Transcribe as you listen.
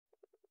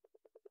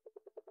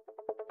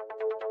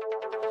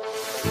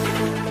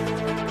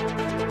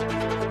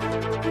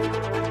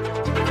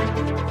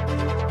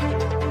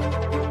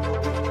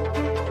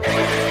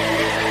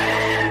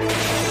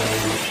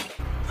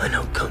I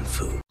know Kung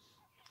Fu.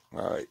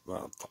 Alright,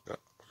 well,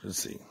 let's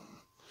see.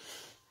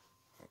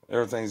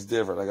 Everything's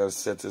different. I gotta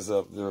set this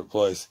up in a different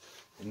place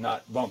and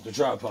not bump the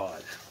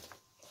tripod.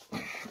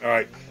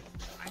 Alright.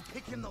 I'm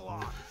picking the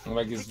lock. I'll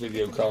make this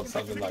video called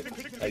something like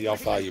how y'all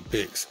file your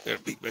picks.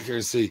 Peek back here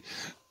and see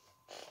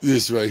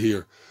this right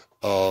here.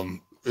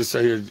 This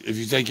right here, if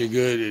you think you're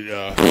good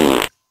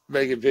at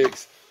making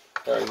picks,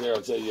 right there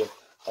I'll tell you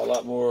a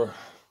lot more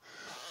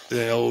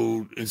than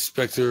old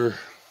Inspector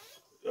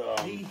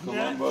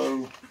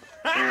Columbo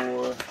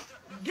or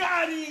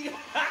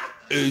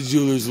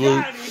Jeweler's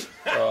Loop.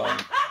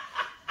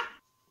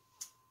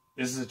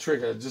 This is a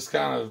trick. I just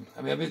kind of,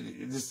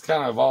 it just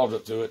kind of evolved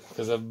up to it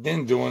because I've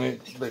been doing it,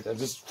 but I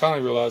just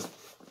finally realized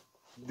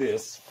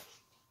this.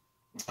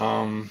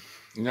 You're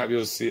not be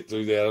able to see it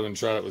through that. I've been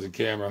trying it with the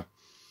camera.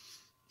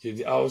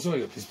 Oh, it's only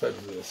got a piece of paper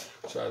for this.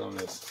 Try it on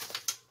this.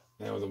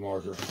 Now with a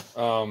marker.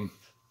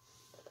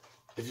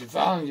 If you're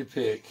filing your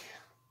pick,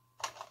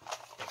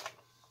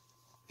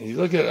 and you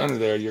look at it under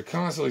there, you're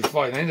constantly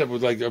fighting. I end up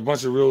with like a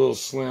bunch of real little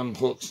slim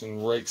hooks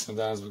and rakes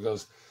sometimes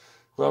because,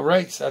 well,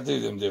 rakes, I do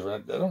them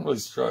different. I don't really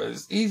struggle.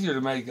 It's easier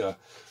to make a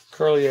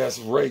curly-ass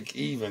rake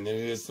even than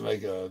it is to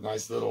make a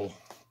nice little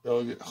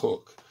elegant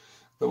hook.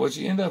 But what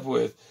you end up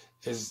with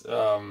is,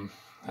 how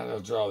do I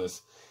draw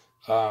this?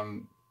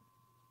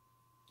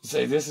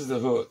 Say this is the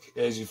hook.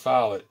 As you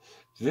file it,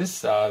 this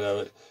side of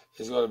it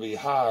is going to be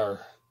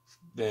higher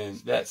than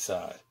that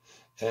side.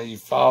 And you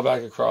file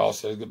back across,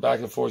 so you go back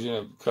and forth, you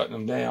end up cutting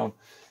them down.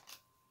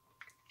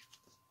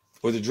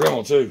 With a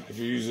Dremel too, if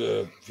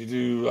you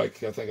do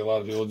like I think a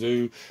lot of people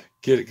do,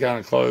 get it kind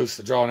of close,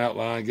 draw an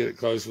outline, get it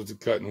close with the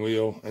cutting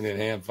wheel, and then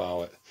hand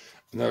file it.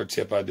 Another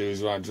tip I do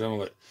is when I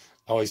Dremel it,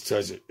 always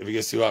touch it. If it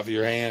gets too hot for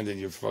your hand, then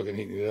you're fucking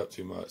heating it up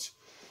too much.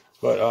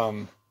 But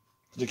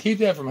to keep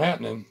that from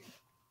happening,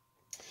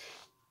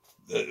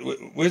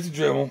 with the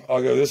Dremel,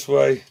 I'll go this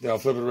way, then I'll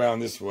flip it around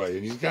this way,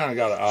 and you kind of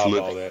got to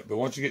eyeball that. But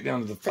once you get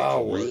down to the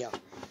file work,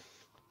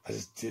 I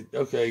just did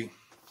okay.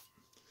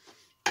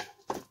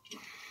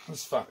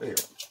 Let's find here.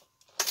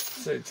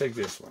 Say, take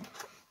this one.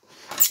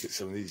 Get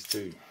some of these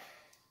too.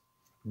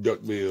 Duck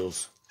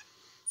bills.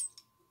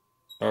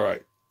 All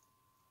right.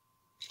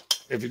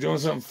 If you're doing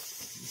something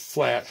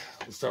flat,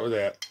 let's start with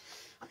that.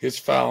 Get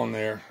your file in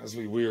there. That's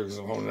gonna be weird because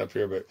I'm holding it up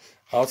here, but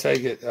I'll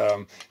take it.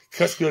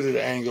 Cuts good at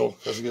the angle.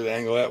 Cuts good at the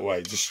angle that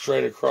way. Just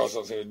straight across.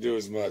 I'm not going to do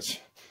as much.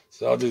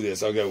 So I'll do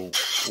this. I'll go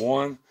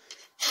 1,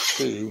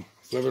 2,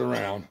 flip it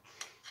around,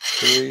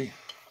 3,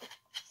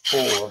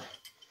 4.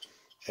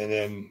 And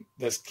then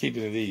that's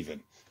keeping it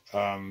even.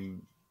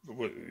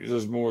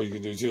 There's more you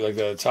can do too, like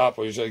the top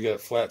where you're trying to get a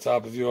flat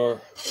top if you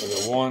are.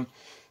 Okay, 1,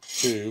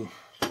 2,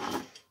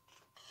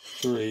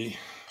 3,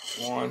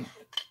 1,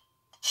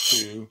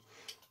 2,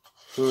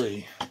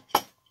 3,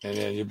 and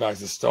then you're back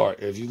to start.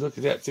 If you look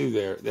at that through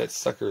there, that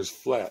sucker is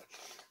flat.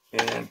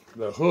 And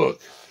the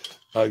hook,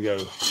 I go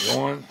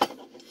 1,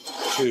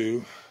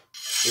 2,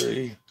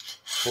 3,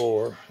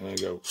 4, and I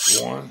go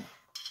 1,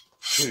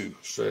 2,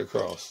 straight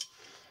across.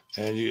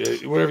 And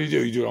you, whatever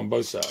you do it on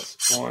both sides.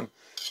 1,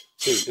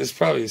 2. It's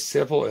probably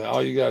simple, and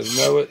all you guys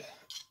know it,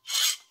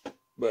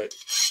 but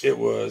it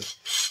was.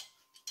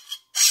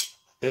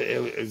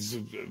 It's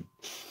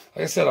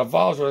like I said, I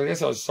volunteered. I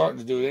guess I was starting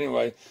to do it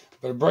anyway,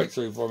 but a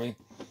breakthrough for me.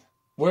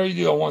 Whatever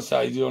you do on one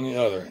side, you do on the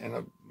other. And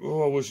I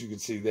wish you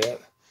could see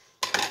that.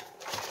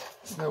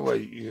 There's no way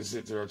you can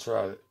sit there and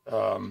try it.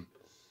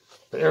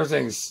 But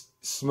everything's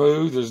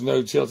smooth. There's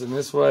no tilting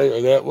this way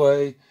or that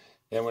way.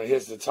 And when it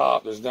hits the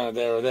top, there's none of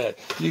that or that.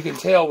 You can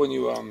tell when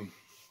you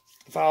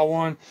file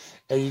one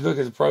and you look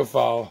at the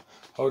profile.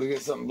 Oh, to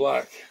get something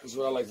black is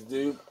what I like to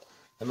do.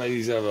 I may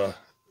use have a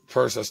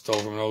purse I stole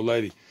from an old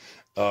lady.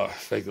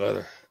 Fake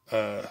leather.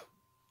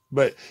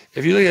 But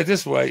if you look at it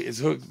this way, it's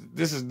hooked.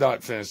 This is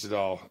not finished at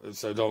all,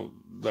 so don't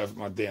laugh at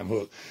my damn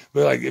hook.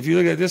 But like if you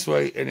look at it this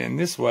way and then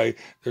this way,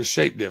 they're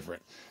shaped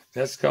different.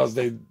 That's because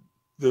the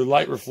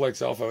light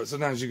reflects off of it.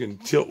 Sometimes you can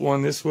tilt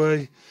one this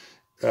way,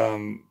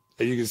 and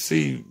you can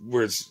see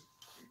where it's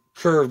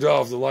curved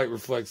off. The light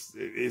reflects.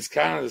 It's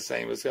kind of the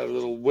same. It's got a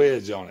little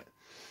wedge on it.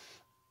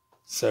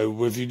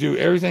 So if you do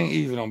everything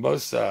even on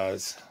both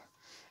sides,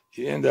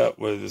 you end up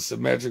with a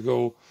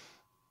symmetrical,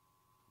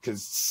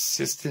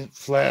 consistent,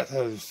 flat.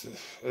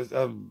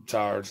 I'm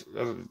tired.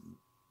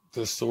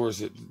 I'll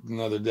source it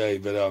another day,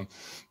 but the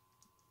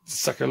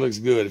sucker looks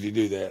good if you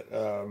do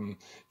that.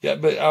 Yeah,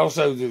 but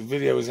also the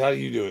video is how do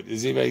you do it?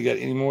 Has anybody got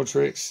any more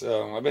tricks?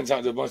 I've been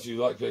talking to a bunch of you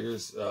light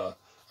pickers, or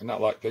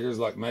not light pickers,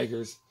 like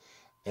makers.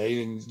 I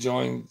even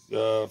joined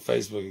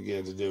Facebook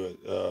again to do it.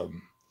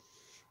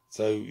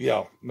 So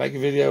yeah, make a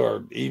video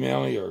or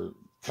email me or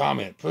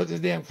comment. Put the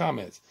damn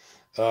comments.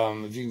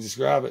 If you can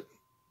describe it.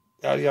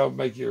 How do y'all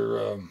make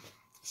your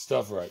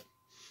stuff right?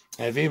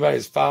 And if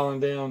anybody's filing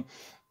down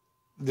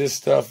this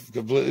stuff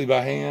completely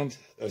by hand,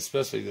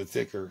 especially the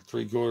thicker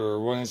 3/4 or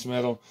 1 inch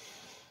metal,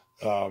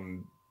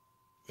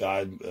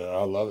 I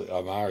love it. I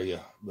admire you,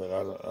 but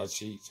I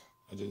cheat.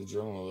 I do the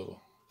journal a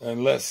little,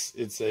 unless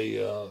it's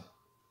a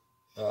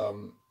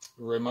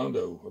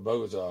Raymundo, a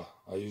Bogota.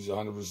 I use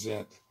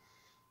 100%.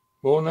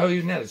 Well, no,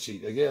 even that a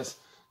cheat, I guess,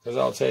 because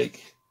I'll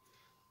take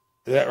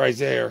that right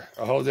there.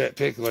 I'll hold that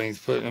pick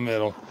length, put it in the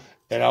middle,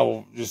 and I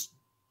will just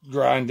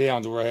grind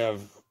down to where I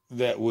have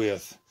that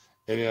width,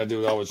 and then I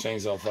do it all with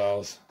chainsaw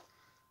files.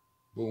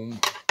 Boom.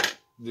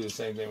 Do the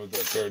same thing with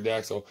that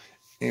pterodactyl.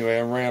 Anyway,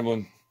 I'm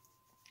rambling.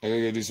 I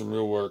gotta go do some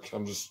real work.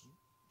 I'm just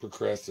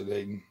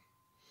procrastinating.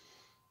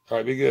 All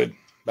right, be good.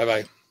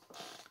 Bye-bye.